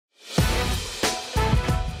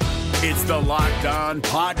It's the Locked On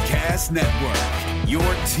Podcast Network, your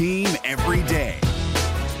team every day.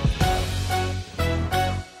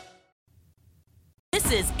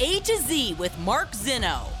 This is A to Z with Mark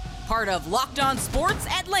Zinno, part of Locked On Sports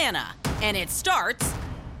Atlanta, and it starts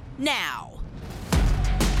now.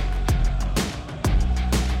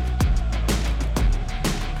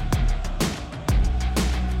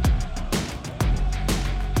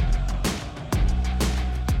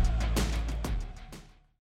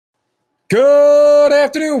 Good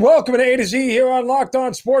afternoon. Welcome to A to Z here on Locked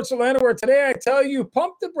On Sports Atlanta, where today I tell you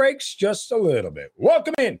pump the brakes just a little bit.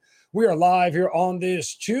 Welcome in. We are live here on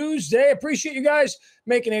this Tuesday. Appreciate you guys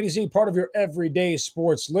making A to Z part of your everyday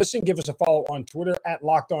sports listen. Give us a follow on Twitter at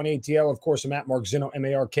Locked On ATL. Of course, I'm at Mark Zinno,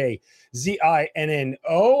 MarkZinno.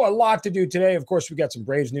 A lot to do today. Of course, we got some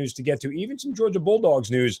Braves news to get to, even some Georgia Bulldogs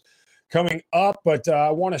news coming up. But I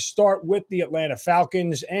want to start with the Atlanta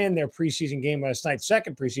Falcons and their preseason game last night,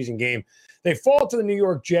 second preseason game. They fall to the New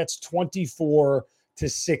York Jets 24-16.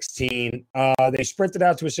 They sprinted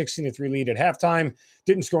out to a 16-3 lead at halftime.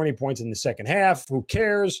 Didn't score any points in the second half. Who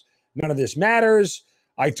cares? None of this matters.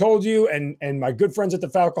 I told you, and my good friends at the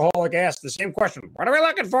Falcoholic asked the same question. What are we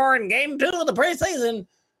looking for in game 2 of the preseason?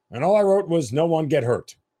 And all I wrote was no one get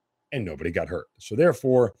hurt. And nobody got hurt. So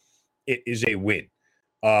therefore, it is a win.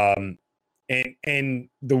 And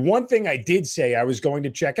the one thing I did say I was going to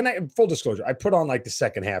check, and full disclosure, I put on like the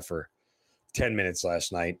second half for 10 minutes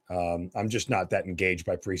last night. I'm just not that engaged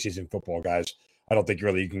by preseason football, guys. I don't think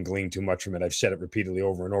really you can glean too much from it. I've said it repeatedly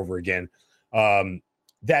over and over again.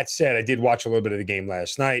 That said, I did watch a little bit of the game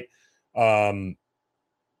last night. The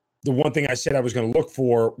one thing I said I was going to look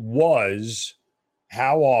for was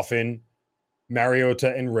how often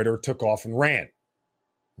Mariota and Ritter took off and ran.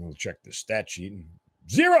 We'll check the stat sheet.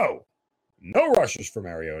 0. No rushes for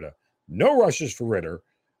Mariota. No rushes for Ritter.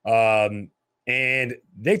 And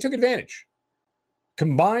they took advantage.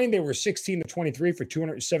 Combined, they were 16-23 for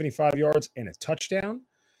 275 yards and a touchdown.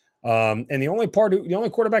 And the only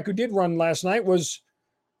quarterback who did run last night was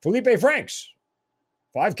Felipe Franks.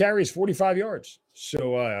 5 carries, 45 yards.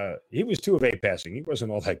 So he was 2 of 8 passing. He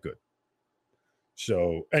wasn't all that good.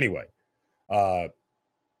 So anyway,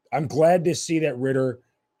 I'm glad to see that Ritter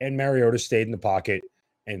and Mariota stayed in the pocket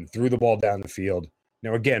and threw the ball down the field.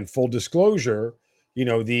 Now, again, full disclosure,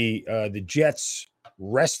 the Jets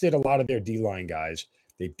rested a lot of their D-line guys.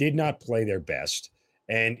 They did not play their best.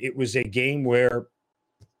 And it was a game where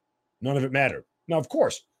none of it mattered. Now, of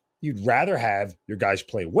course, you'd rather have your guys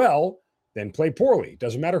play well than play poorly. It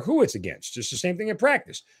doesn't matter who it's against. Just the same thing in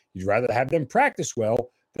practice. You'd rather have them practice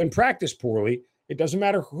well than practice poorly. It doesn't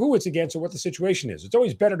matter who it's against or what the situation is. It's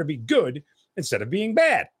always better to be good instead of being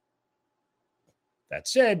bad. That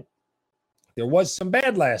said, there was some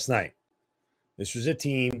bad last night. This was a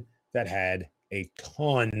team that had a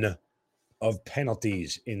ton of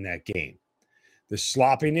penalties in that game. The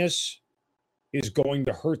sloppiness is going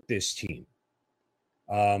to hurt this team.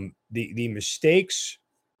 The mistakes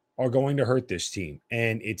are going to hurt this team.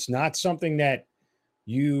 And it's not something that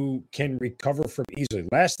you can recover from easily.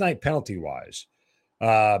 Last night, penalty-wise,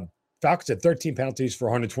 Falcons had 13 penalties for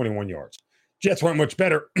 121 yards. Jets weren't much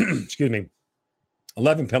better. Excuse me.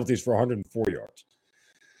 11 penalties for 104 yards.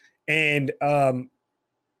 And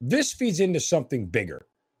this feeds into something bigger.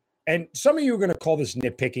 And some of you are going to call this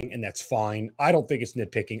nitpicking, and that's fine. I don't think it's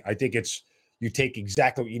nitpicking. I think it's you take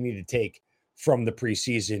exactly what you need to take from the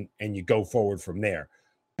preseason and you go forward from there.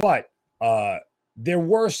 But there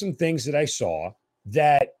were some things that I saw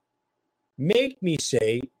that make me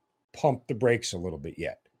say pump the brakes a little bit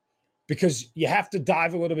yet. Because you have to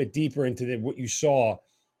dive a little bit deeper into what you saw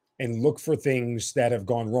and look for things that have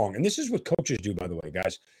gone wrong. And this is what coaches do, by the way,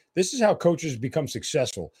 guys. This is how coaches become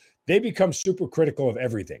successful. They become super critical of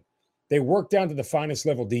everything. They work down to the finest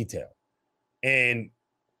level detail. And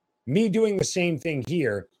me doing the same thing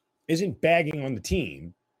here isn't bagging on the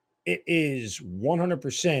team. It is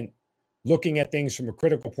 100% looking at things from a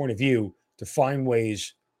critical point of view to find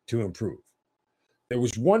ways to improve. There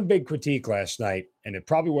was one big critique last night, and it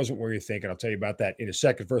probably wasn't where you think, and I'll tell you about that in a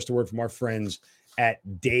second. First, a word from our friends at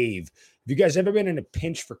Dave. Have you guys ever been in a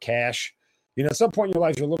pinch for cash? You know, at some point in your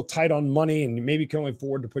life, you're a little tight on money, and maybe you can only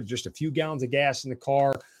afford to put just a few gallons of gas in the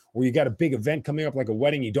car, or you got a big event coming up like a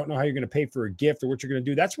wedding. You don't know how you're going to pay for a gift or what you're going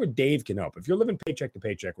to do. That's where Dave can help. If you're living paycheck to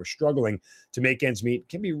paycheck or struggling to make ends meet, it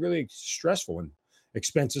can be really stressful when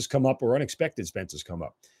expenses come up or unexpected expenses come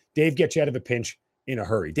up. Dave gets you out of a pinch in a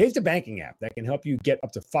hurry. Dave's a banking app that can help you get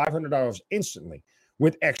up to $500 instantly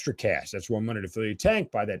with extra cash. That's one money to fill your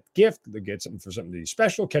tank, buy that gift, get something for something to be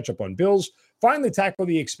special, catch up on bills, finally tackle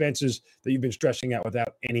the expenses that you've been stressing out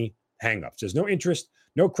without any hangups. There's no interest,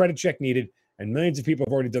 no credit check needed, And millions of people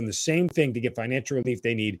have already done the same thing to get financial relief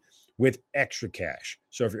they need with extra cash.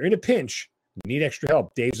 So if you're in a pinch, you need extra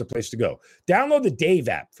help, Dave's the place to go. Download the Dave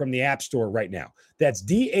app from the App Store right now. That's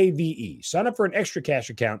DAVE. Sign up for an extra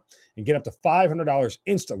cash account and get up to $500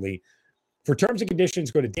 instantly. For terms and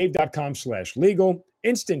conditions, go to dave.com/legal.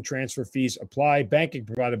 Instant transfer fees apply. Banking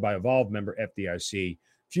provided by Evolve, member FDIC.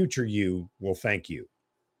 Future you will thank you.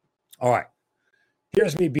 All right.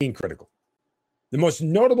 Here's me being critical. The most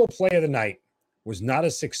notable play of the night was not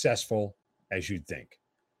as successful as you'd think.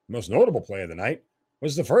 The most notable play of the night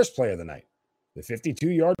was the first play of the night, the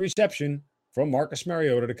 52-yard reception from Marcus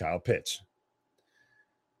Mariota to Kyle Pitts.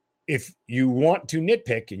 If you want to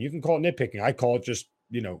nitpick, and you can call it nitpicking, I call it just,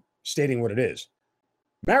 stating what it is.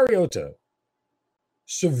 Mariota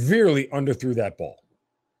severely underthrew that ball.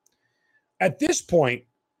 At this point,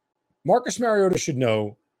 Marcus Mariota should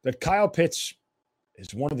know that Kyle Pitts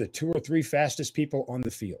is one of the 2 or 3 fastest people on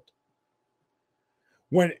the field.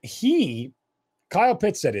 When Kyle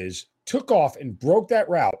Pitts, that is, took off and broke that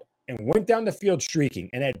route and went down the field streaking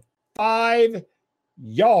and had 5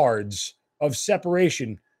 yards of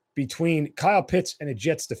separation between Kyle Pitts and a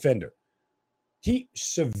Jets defender, he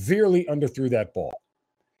severely underthrew that ball.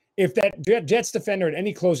 If that Jets defender had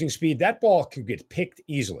any closing speed, that ball could get picked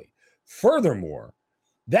easily. Furthermore,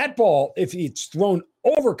 that ball, if it's thrown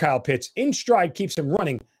over Kyle Pitts in stride, keeps him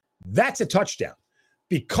running, that's a touchdown.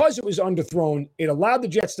 Because it was underthrown, it allowed the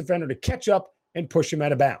Jets defender to catch up and push him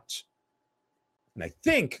out of bounds. And I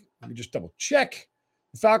think, let me just double check,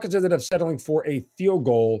 the Falcons ended up settling for a field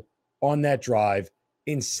goal on that drive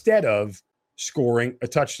instead of scoring a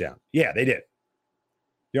touchdown. Yeah, they did.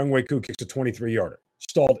 Younghoe Koo kicks a 23-yarder,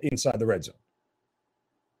 stalled inside the red zone.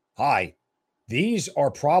 Hi, these are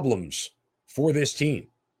problems for this team.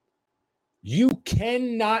 You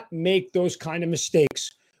cannot make those kind of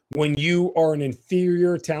mistakes when you are an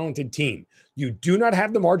inferior, talented team. You do not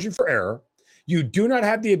have the margin for error. You do not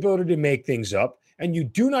have the ability to make things up. And you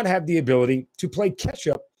do not have the ability to play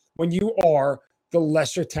catch-up when you are the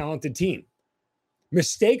lesser talented team.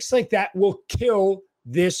 Mistakes like that will kill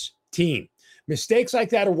this team. Mistakes like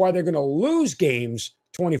that are why they're going to lose games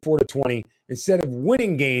 24-20 instead of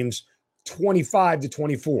winning games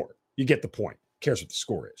 25-24. You get the point. Who cares what the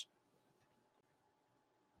score is?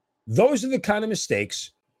 Those are the kind of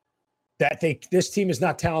mistakes that this team is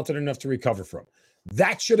not talented enough to recover from.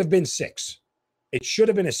 That should have been 6. It should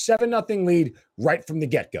have been a 7-0 lead right from the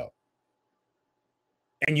get-go.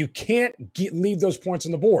 And you can't leave those points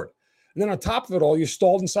on the board. And then on top of it all, you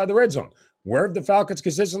stalled inside the red zone. Where have the Falcons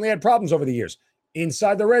consistently had problems over the years?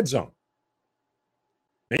 Inside the red zone.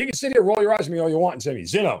 Now, you can sit here, roll your eyes at me all you want and say to me,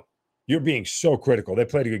 Zinno, you're being so critical. They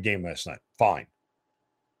played a good game last night. Fine.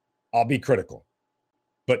 I'll be critical.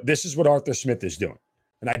 But this is what Arthur Smith is doing.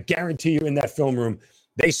 And I guarantee you in that film room,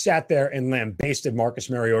 they sat there and lambasted Marcus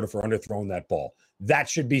Mariota for underthrowing that ball. That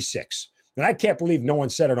should be 6. And I can't believe no one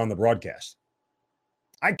said it on the broadcast.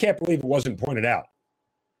 I can't believe it wasn't pointed out.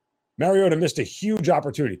 Mariota missed a huge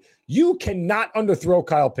opportunity. You cannot underthrow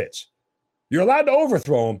Kyle Pitts. You're allowed to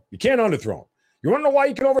overthrow him. You can't underthrow him. You want to know why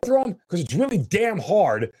you can overthrow him? Because it's really damn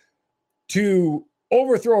hard to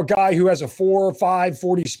overthrow a guy who has a 4.5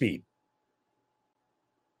 40 speed.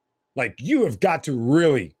 Like, you have got to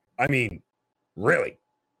really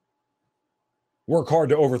work hard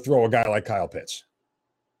to overthrow a guy like Kyle Pitts.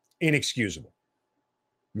 Inexcusable.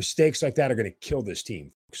 Mistakes like that are going to kill this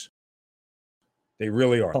team, folks. They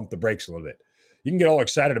really are. Pump the brakes a little bit. You can get all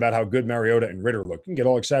excited about how good Mariota and Ritter look. You can get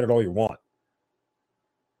all excited all you want.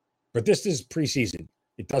 But this is preseason.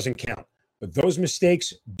 It doesn't count. But those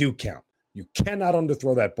mistakes do count. You cannot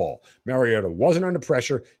underthrow that ball. Mariota wasn't under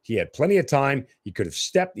pressure. He had plenty of time. He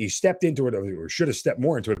stepped into it, or should have stepped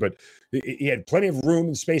more into it, but he had plenty of room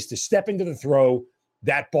and space to step into the throw.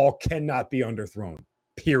 That ball cannot be underthrown,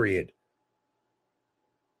 period.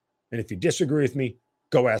 And if you disagree with me,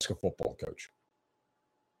 go ask a football coach.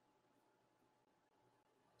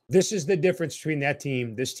 This is the difference between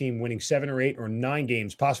this team winning 7 or 8 or 9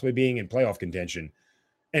 games, possibly being in playoff contention,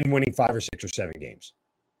 and winning 5 or 6 or 7 games.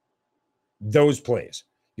 Those plays.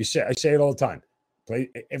 I say it all the time.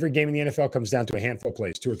 Every game in the NFL comes down to a handful of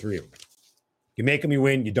plays, 2 or 3 of them. You make them, you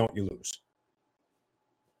win. You don't, you lose.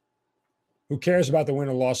 Who cares about the win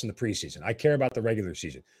or loss in the preseason? I care about the regular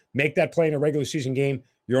season. Make that play in a regular season game,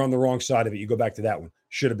 you're on the wrong side of it. You go back to that one.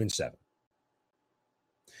 Should have been 7.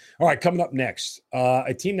 All right, coming up next,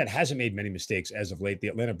 a team that hasn't made many mistakes as of late, the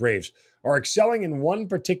Atlanta Braves, are excelling in one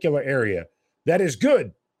particular area that is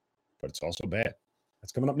good, but it's also bad.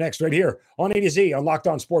 That's coming up next right here on A to Z on Locked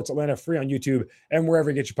On Sports Atlanta, free on YouTube and wherever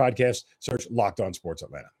you get your podcasts. Search Locked On Sports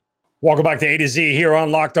Atlanta. Welcome back to A to Z here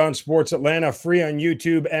on Locked On Sports Atlanta, free on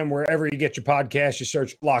YouTube and wherever you get your podcasts. You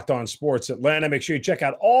search Locked On Sports Atlanta. Make sure you check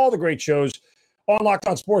out all the great shows on Locked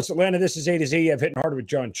On Sports Atlanta. This is A to Z. You have Hitting Harder with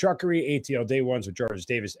John Chuckery, ATL Day Ones with Jarvis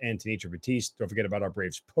Davis and Tanisha Batiste. Don't forget about our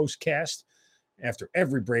Braves postcast after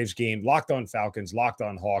every Braves game. Locked On Falcons, Locked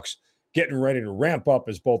On Hawks, getting ready to ramp up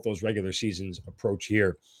as both those regular seasons approach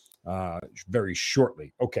here very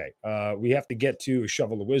shortly. Okay, we have to get to a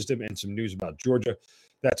shovel of wisdom and some news about Georgia.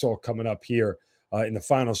 That's all coming up here in the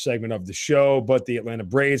final segment of the show. But the Atlanta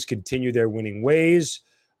Braves continue their winning ways.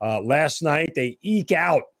 Last night, they eke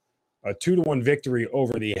out a 2-1 victory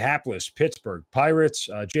over the hapless Pittsburgh Pirates.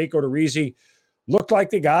 Jake Odorizzi looked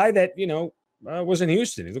like the guy that, was in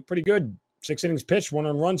Houston. He looked pretty good. 6 innings pitched, 1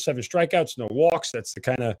 run, 7 strikeouts, no walks. That's the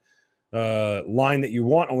kind of line that you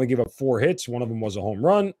want. Only give up 4 hits. One of them was a home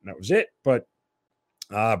run. That was it. But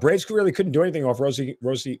Braves really couldn't do anything off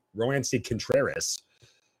Roansy Contreras.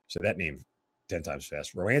 So that name 10 times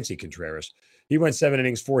fast. Roansy Contreras. He went 7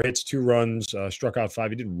 innings, 4 hits, 2 runs, struck out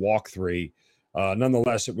 5. He did walk 3.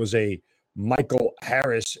 Nonetheless, it was a Michael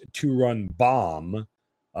Harris 2-run bomb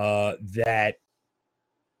that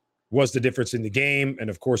was the difference in the game. And,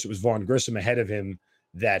 of course, it was Vaughn Grissom ahead of him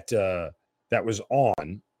that was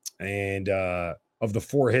on. And of the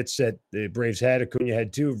 4 hits that the Braves had, Acuna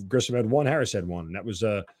had 2, Grissom had 1, Harris had 1. And that was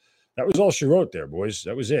all she wrote there, boys.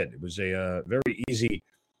 That was it. It was a very easy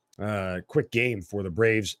quick game for the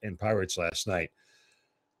Braves and Pirates last night.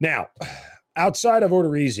 Now, outside of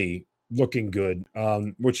Odorizzi looking good,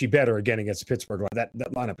 which he better again against the Pittsburgh line,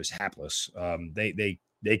 that lineup is hapless. They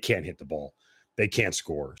can't hit the ball. They can't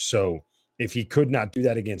score. So if he could not do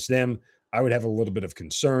that against them, I would have a little bit of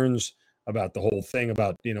concerns about the whole thing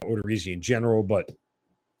about, Odorizzi in general. But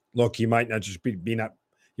look, he might not just be good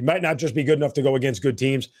enough to go against good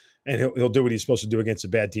teams. And he'll do what he's supposed to do against the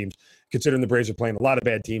bad teams. Considering the Braves are playing a lot of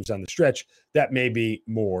bad teams on the stretch, that may be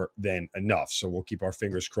more than enough. So we'll keep our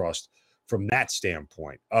fingers crossed from that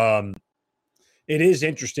standpoint. It is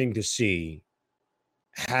interesting to see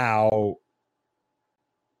how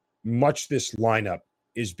much this lineup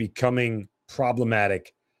is becoming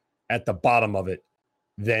problematic at the bottom of it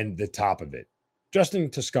than the top of it.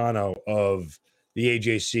 Justin Toscano of the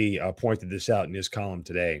AJC pointed this out in his column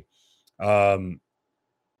today.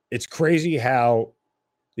 It's crazy how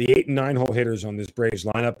the 8 and 9 hole hitters on this Braves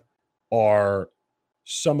lineup are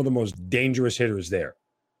some of the most dangerous hitters there.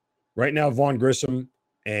 Right now, Vaughn Grissom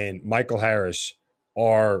and Michael Harris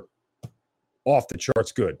are off the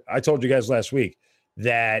charts good. I told you guys last week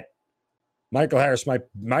that Michael Harris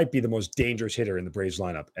might be the most dangerous hitter in the Braves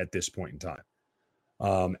lineup at this point in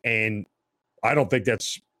time. And I don't think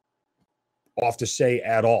that's off to say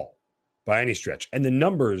at all by any stretch. And the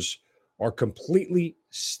numbers are completely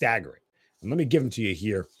staggering. And let me give them to you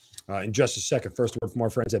here in just a second. First, a word from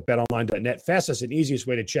our friends at betonline.net. Fastest and easiest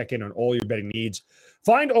way to check in on all your betting needs.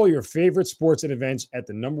 Find all your favorite sports and events at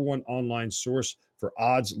the #1 online source for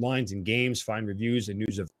odds, lines, and games. Find reviews and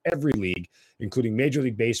news of every league, including Major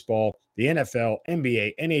League Baseball, the NFL,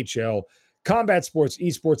 NBA, NHL, combat sports,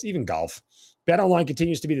 esports, even golf. BetOnline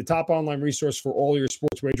continues to be the top online resource for all your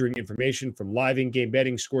sports wagering information, from live in-game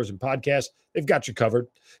betting, scores, and podcasts. They've got you covered.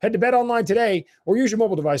 Head to BetOnline today or use your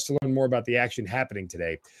mobile device to learn more about the action happening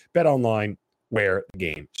today. BetOnline, where the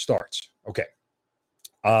game starts. Okay.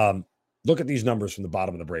 Look at these numbers from the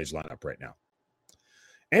bottom of the Braves lineup right now.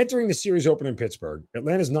 Entering the series opener in Pittsburgh,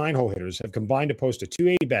 Atlanta's 9-hole hitters have combined to post a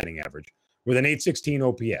 .280 batting average with an .816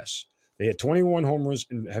 OPS. They hit 21 homers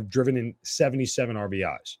and have driven in 77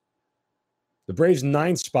 RBIs. The Braves'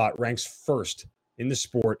 9th spot ranks first in the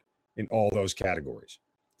sport in all those categories.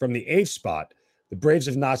 From the 8th spot, the Braves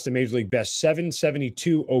have notched a Major League best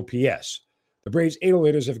 772 OPS. The Braves' 8-hole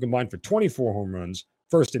hitters have combined for 24 home runs,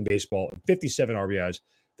 first in baseball, and 57 RBIs.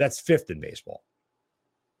 That's 5th in baseball.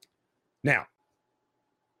 Now,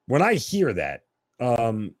 when I hear that,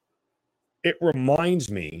 it reminds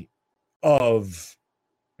me of,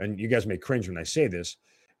 and you guys may cringe when I say this,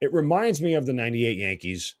 it reminds me of the 98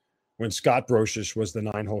 Yankees when Scott Brosius was the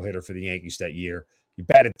 9-hole hitter for the Yankees that year. He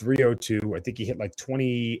batted .302. I think he hit like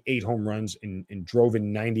 28 home runs and drove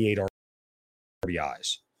in 98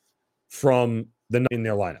 RBIs from in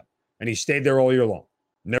their lineup. And he stayed there all year long.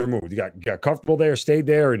 Never moved. He got comfortable there, stayed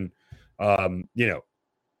there, and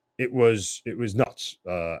it was nuts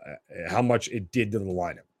how much it did to the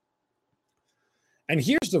lineup. And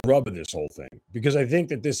here's the rub of this whole thing, because I think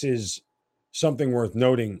that this is something worth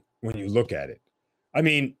noting when you look at it. I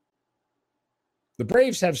mean, the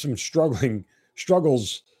Braves have some struggles, in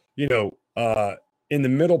the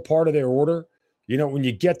middle part of their order. When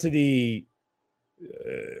you get to the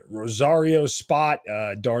Rosario spot,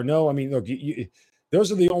 d'Arnaud, I mean, look,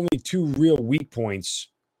 Those are the only two real weak points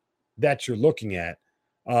that you're looking at.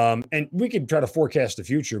 And we could try to forecast the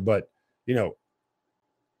future, but,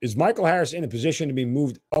 is Michael Harris in a position to be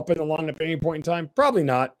moved up in the lineup at any point in time? Probably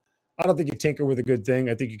not. I don't think you tinker with a good thing.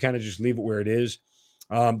 I think you kind of just leave it where it is.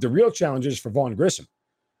 The real challenge is for Vaughn Grissom,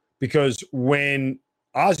 because when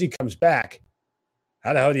Ozzie comes back,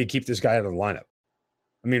 how the hell do you keep this guy out of the lineup?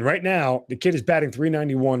 I mean, right now, the kid is batting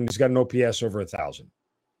 .391. And he's got an OPS over 1,000.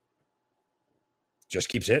 Just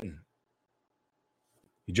keeps hitting.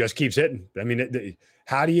 He just keeps hitting. I mean,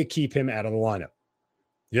 how do you keep him out of the lineup?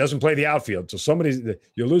 He doesn't play the outfield, so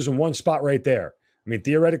you're losing one spot right there. I mean,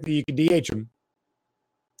 theoretically, you could DH him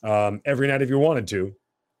every night if you wanted to,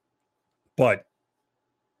 but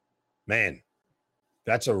man,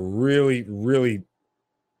 that's a really, really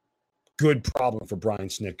good problem for Brian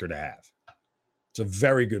Snitker to have. It's a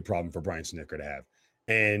very good problem for Brian Snitker to have,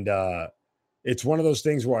 and it's one of those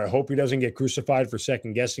things where I hope he doesn't get crucified for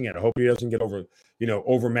second guessing it. I hope he doesn't get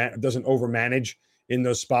doesn't overmanage in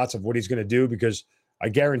those spots of what he's going to do, because I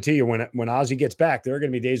guarantee you when Ozzie gets back, there are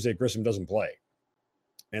going to be days that Grissom doesn't play.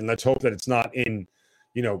 And let's hope that it's not in,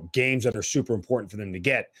 games that are super important for them to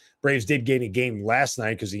get. Braves did gain a game last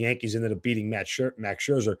night because the Yankees ended up beating Max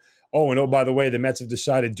Scherzer. By the way, the Mets have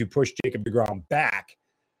decided to push Jacob deGrom back.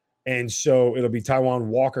 And so it'll be Taijuan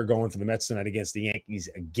Walker going for the Mets tonight against the Yankees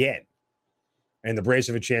again. And the Braves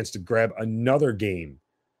have a chance to grab another game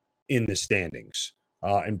in the standings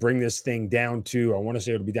and bring this thing down to, I want to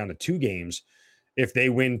say it'll be down to 2 games if they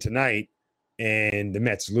win tonight and the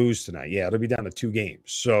Mets lose tonight. Yeah, it'll be down to 2 games.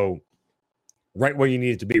 So right where you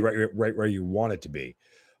need it to be, right where you want it to be.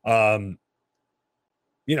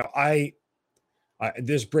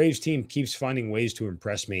 This Braves team keeps finding ways to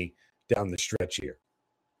impress me down the stretch here.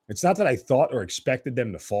 It's not that I thought or expected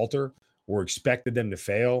them to falter or expected them to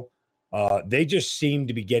fail. They just seem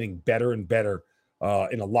to be getting better and better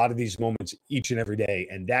in a lot of these moments each and every day.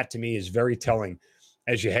 And that to me is very telling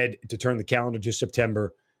as you head to turn the calendar to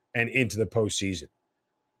September and into the postseason.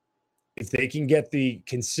 If they can get the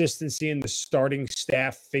consistency in the starting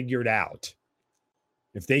staff figured out,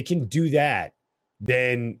 if they can do that,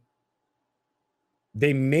 then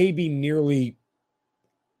they may be nearly,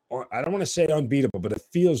 I don't want to say unbeatable, but it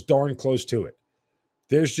feels darn close to it.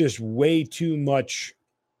 There's just way too much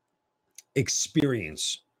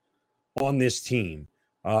experience on this team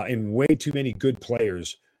and way too many good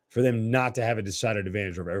players for them not to have a decided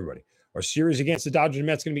advantage over everybody. Our series against the Dodgers and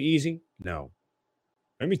Mets going to be easy? No.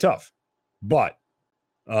 It's going to be tough. But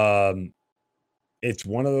it's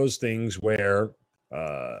one of those things where,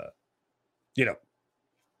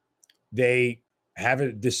 they have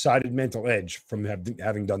a decided mental edge from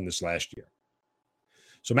having done this last year.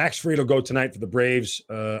 So Max Fried will go tonight for the Braves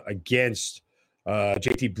against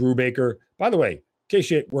JT Brubaker. By the way, in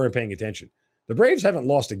case you weren't paying attention, the Braves haven't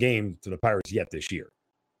lost a game to the Pirates yet this year.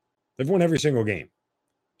 They've won every single game.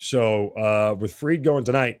 So with Fried going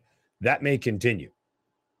tonight, that may continue.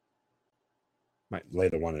 Might lay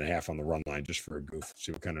the 1.5 on the run line just for a goof,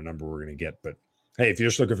 see what kind of number we're going to get. But hey, if you're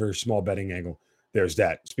just looking for a small betting angle, there's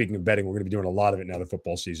that. Speaking of betting, we're going to be doing a lot of it now that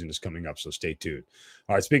football season is coming up, so stay tuned.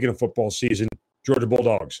 All right, speaking of football season, Georgia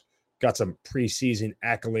Bulldogs got some preseason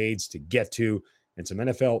accolades to get to and some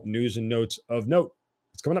NFL news and notes of note.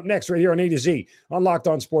 It's coming up next right here on A to Z on Locked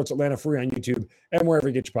On Sports Atlanta, free on YouTube and wherever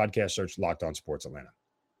you get your podcast, search Locked On Sports Atlanta.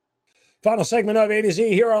 Final segment of A to Z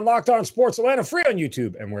here on Locked On Sports Atlanta, free on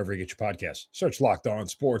YouTube and wherever you get your podcast. Search Locked On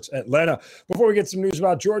Sports Atlanta. Before we get some news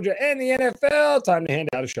about Georgia and the NFL, time to hand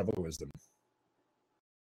out a shovel of wisdom.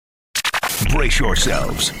 Brace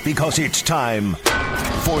yourselves, because it's time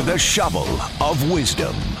for the shovel of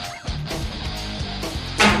wisdom.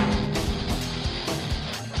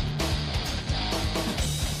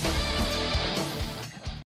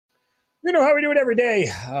 You know how we do it every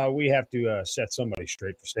day. We have to set somebody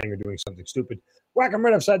straight for saying or doing something stupid. Whack them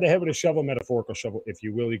right upside the head with a shovel, metaphorical shovel, if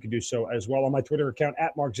you will. You can do so as well on my Twitter account,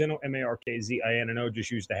 at Mark Zinno, MarkZinno.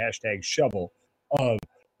 Just use the hashtag shovel of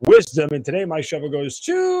wisdom. And today my shovel goes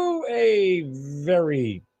to a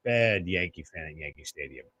very bad Yankee fan at Yankee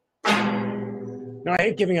Stadium. Now, I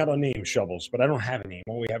hate giving out unnamed shovels, but I don't have a name.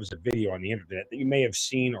 All we have is a video on the internet that you may have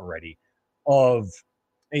seen already of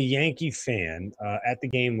a Yankee fan at the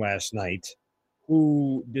game last night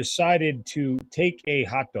who decided to take a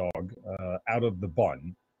hot dog out of the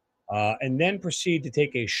bun and then proceed to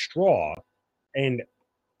take a straw and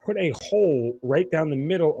put a hole right down the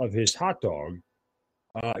middle of his hot dog,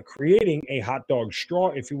 creating a hot dog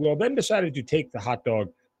straw, if you will, then decided to take the hot dog,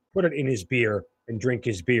 put it in his beer, and drink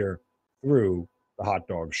his beer through the hot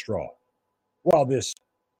dog straw. Well, this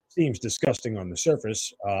seems disgusting on the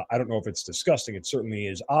surface. I don't know if it's disgusting. It certainly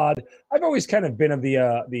is odd. I've always kind of been of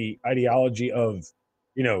the ideology of,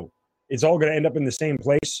 it's all going to end up in the same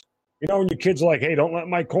place. When your kid's like, hey, don't let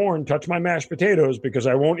my corn touch my mashed potatoes because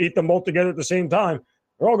I won't eat them both together at the same time.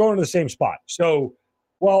 They're all going to the same spot. So,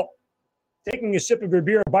 taking a sip of your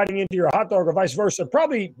beer and biting into your hot dog or vice versa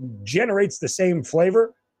probably generates the same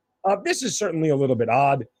flavor. This is certainly a little bit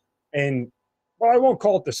odd. And while I won't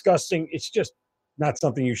call it disgusting, it's just not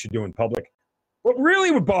something you should do in public. What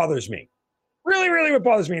bothers me, what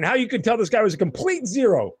bothers me, and how you could tell this guy was a complete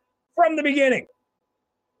zero from the beginning.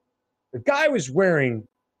 The guy was wearing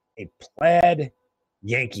a plaid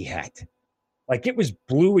Yankee hat. Like it was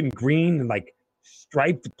blue and green and like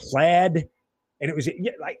striped plaid. And it was,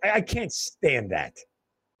 I can't stand that.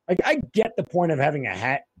 Like, I get the point of having a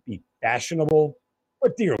hat be fashionable,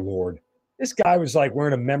 but dear Lord, this guy was like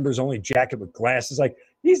wearing a members only jacket with glasses. Like,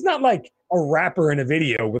 he's not like a rapper in a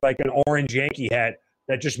video with like an orange Yankee hat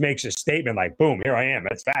that just makes a statement like, boom, here I am.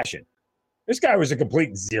 That's fashion. This guy was a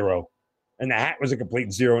complete zero. And the hat was a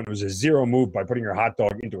complete zero. And it was a zero move by putting your hot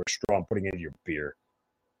dog into a straw and putting it into your beer.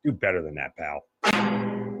 Do better than that, pal.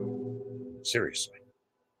 Seriously.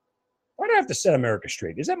 Why do I have to set America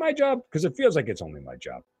straight? Is that my job? Because it feels like it's only my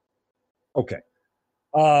job. Okay.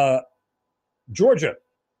 Georgia,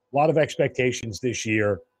 a lot of expectations this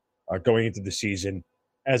year going into the season.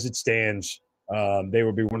 As it stands, they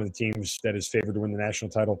will be one of the teams that is favored to win the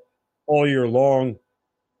national title all year long.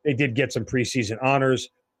 They did get some preseason honors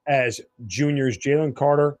as juniors Jalen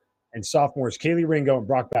Carter and sophomores Kaylee Ringo and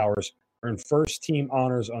Brock Bowers earned first-team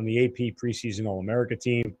honors on the AP preseason All-America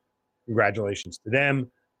team. Congratulations to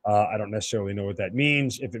them. I don't necessarily know what that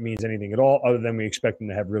means, if it means anything at all, other than we expect them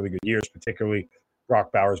to have really good years, particularly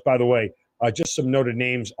Brock Bowers. By the way, just some noted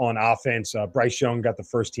names on offense. Bryce Young got the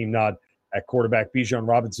first-team nod at quarterback. Bijan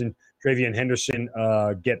Robinson, Travion Henderson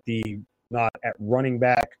get the nod at running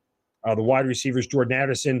back. The wide receivers, Jordan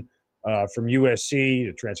Addison from USC,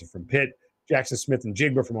 the transfer from Pitt, Jackson Smith and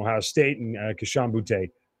Jigba from Ohio State, and Keshawn Butte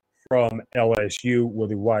from LSU were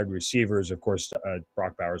the wide receivers. Of course,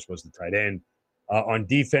 Brock Bowers was the tight end. On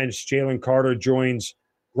defense, Jalen Carter joins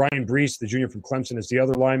Ryan Brees, the junior from Clemson, as the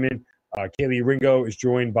other lineman. Kaylee Ringo is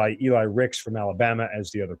joined by Eli Ricks from Alabama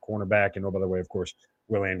as the other cornerback. And, by the way, of course,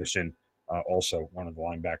 Will Anderson, also one of the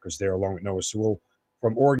linebackers there, along with Noah Sewell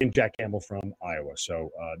from Oregon, Jack Campbell from Iowa.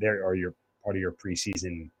 So there are your part of your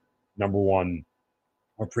preseason number one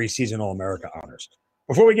or preseason All-America honors.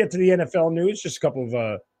 Before we get to the NFL news, just a couple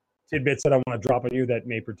of tidbits that I want to drop on you that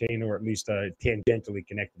may pertain or at least tangentially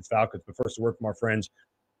connect to the Falcons. But first, a word from our friends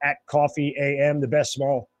at Coffee AM, the best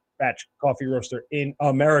small batch coffee roaster in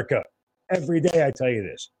America. Every day I tell you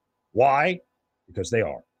this. Why? Because they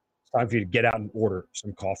are. It's time for you to get out and order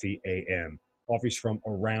some Coffee AM. Coffees from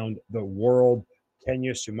around the world,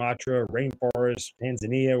 Kenya, Sumatra, rainforest,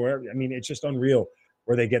 Tanzania, wherever. I mean, it's just unreal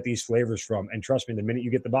where they get these flavors from. And trust me, the minute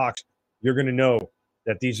you get the box, you're going to know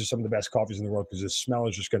that these are some of the best coffees in the world because the smell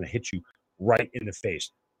is just going to hit you right in the face.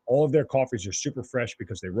 All of their coffees are super fresh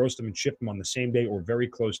because they roast them and ship them on the same day or very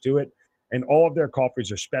close to it. And all of their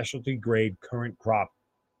coffees are specialty grade current crop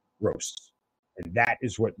roasts. And that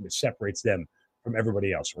is what separates them from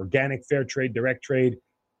everybody else. Organic, fair trade, direct trade,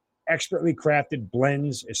 expertly crafted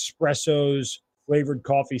blends, espressos, flavored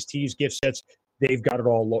coffees, teas, gift sets. They've got it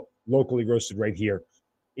all locally roasted right here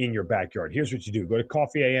in your backyard. Here's what you do. Go to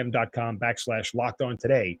coffeeam.com/lockedon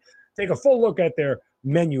today. Take a full look at their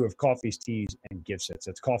menu of coffees, teas, and gift sets.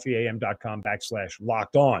 That's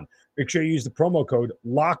coffeeam.com/lockedon. Make sure you use the promo code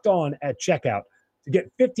LOCKEDON at checkout to get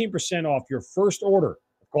 15% off your first order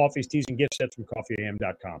of coffees, teas, and gift sets from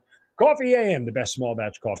coffeeam.com. Coffee AM, the best small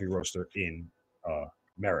batch coffee roaster in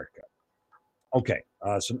America. Okay,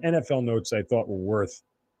 some NFL notes I thought were worth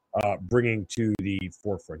bringing to the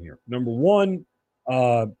forefront here. Number one,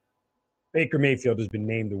 Baker Mayfield has been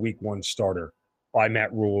named the Week 1 starter by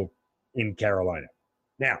Matt Rule in Carolina.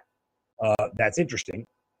 Now, that's interesting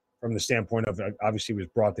from the standpoint of obviously he was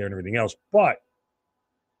brought there and everything else. But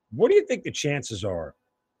what do you think the chances are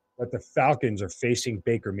that the Falcons are facing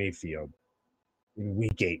Baker Mayfield in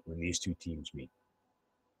Week 8 when these two teams meet?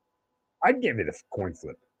 I'd give it a coin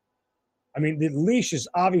flip. I mean, the leash is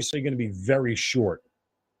obviously going to be very short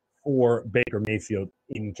for Baker Mayfield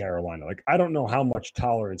in Carolina. Like, I don't know how much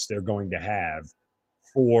tolerance they're going to have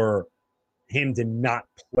for him to not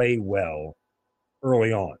play well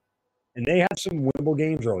early on. And they have some winnable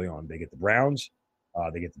games early on. They get the Browns,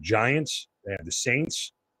 they get the Giants, they have the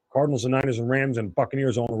Saints, Cardinals and Niners and Rams and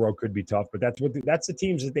Buccaneers on the road could be tough, but that's the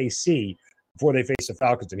teams that they see before they face the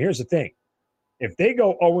Falcons. And here's the thing. If they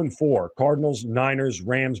go 0-4, Cardinals, Niners,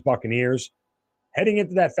 Rams, Buccaneers, heading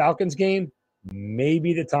into that Falcons game, may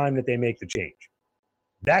be the time that they make the change.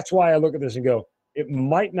 That's why I look at this and go, it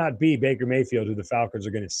might not be Baker Mayfield who the Falcons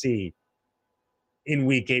are going to see in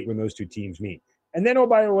week 8 when those two teams meet. And then, oh,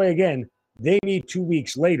 by the way, again, they meet 2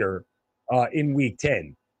 weeks later in week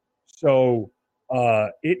 10. So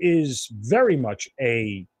it is very much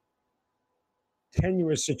a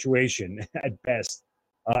tenuous situation at best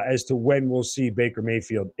as to when we'll see Baker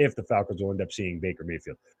Mayfield, if the Falcons will end up seeing Baker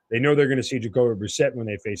Mayfield. They know they're going to see Jacoby Brissett when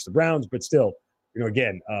they face the Browns, but still,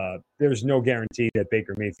 again, there's no guarantee that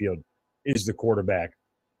Baker Mayfield is the quarterback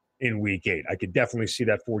in week 8. I could definitely see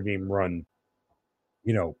that 4-game run,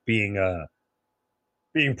 being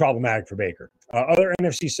problematic for Baker. Other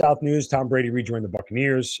NFC South news, Tom Brady rejoined the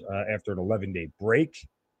Buccaneers after an 11-day break.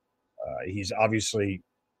 He's obviously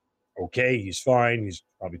okay. He's fine. He's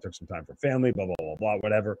probably took some time for family, blah, blah, blah, blah,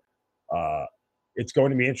 whatever. It's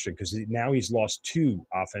going to be interesting because now he's lost 2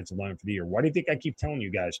 offensive linemen for the year. Why do you think I keep telling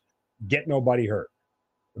you guys, get nobody hurt?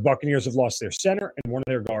 The Buccaneers have lost their center and one of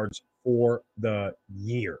their guards for the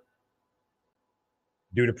year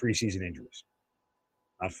due to preseason injuries.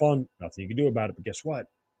 Not fun. Nothing you can do about it. But guess what?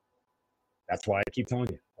 That's why I keep telling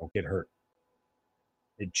you, don't get hurt.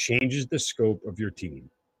 It changes the scope of your team.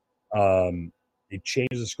 It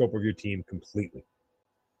changes the scope of your team completely.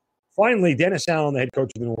 Finally, Dennis Allen, the head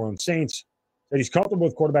coach of the New Orleans Saints, said he's comfortable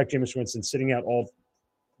with quarterback Jameis Winston sitting out all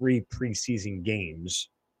 3 preseason games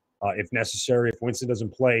if necessary. If Winston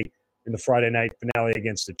doesn't play in the Friday night finale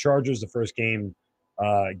against the Chargers, the first game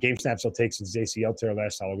snaps he'll take since his ACL tear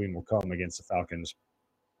last Halloween will come against the Falcons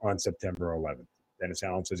on September 11th. Dennis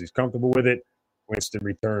Allen says he's comfortable with it. Winston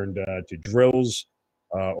returned to drills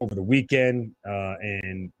over the weekend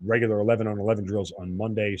and regular 11-on-11 drills on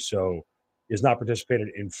Monday. So he has not participated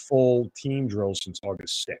in full team drills since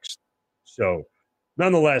August 6th. So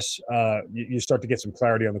nonetheless, you start to get some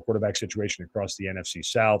clarity on the quarterback situation across the NFC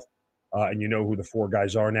South. And you know who the 4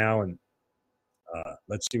 guys are now. And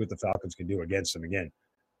let's see what the Falcons can do against them. Again,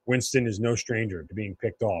 Winston is no stranger to being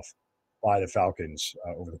picked off by the Falcons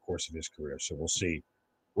over the course of his career. So we'll see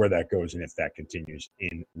where that goes and if that continues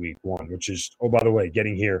in week 1, which is, oh, by the way,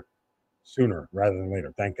 getting here sooner rather than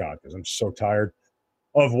later. Thank God, because I'm so tired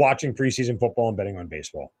of watching preseason football and betting on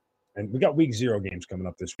baseball. And we got week 0 games coming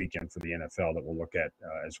up this weekend for the NFL that we'll look at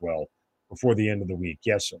as well before the end of the week.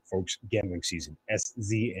 Yes, folks, gambling season.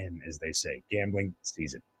 SZN, as they say, gambling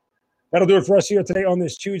season. That'll do it for us here today on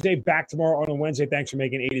this Tuesday. Back tomorrow on a Wednesday. Thanks for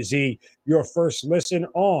making A to Z your first listen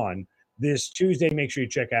on this Tuesday. Make sure you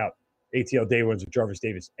check out ATL Day Ones with Jarvis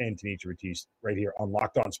Davis and Tanisha Ortiz right here on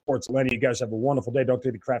Locked On Sports. Lenny, you guys have a wonderful day. Don't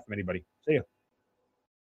take the crap from anybody. See ya.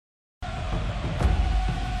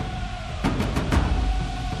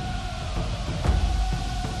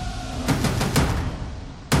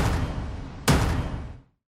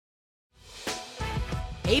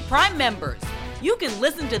 Hey, Prime members, you can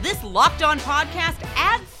listen to this Locked On podcast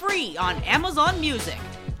ad-free on Amazon Music.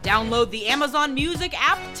 Download the Amazon Music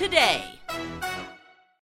app today.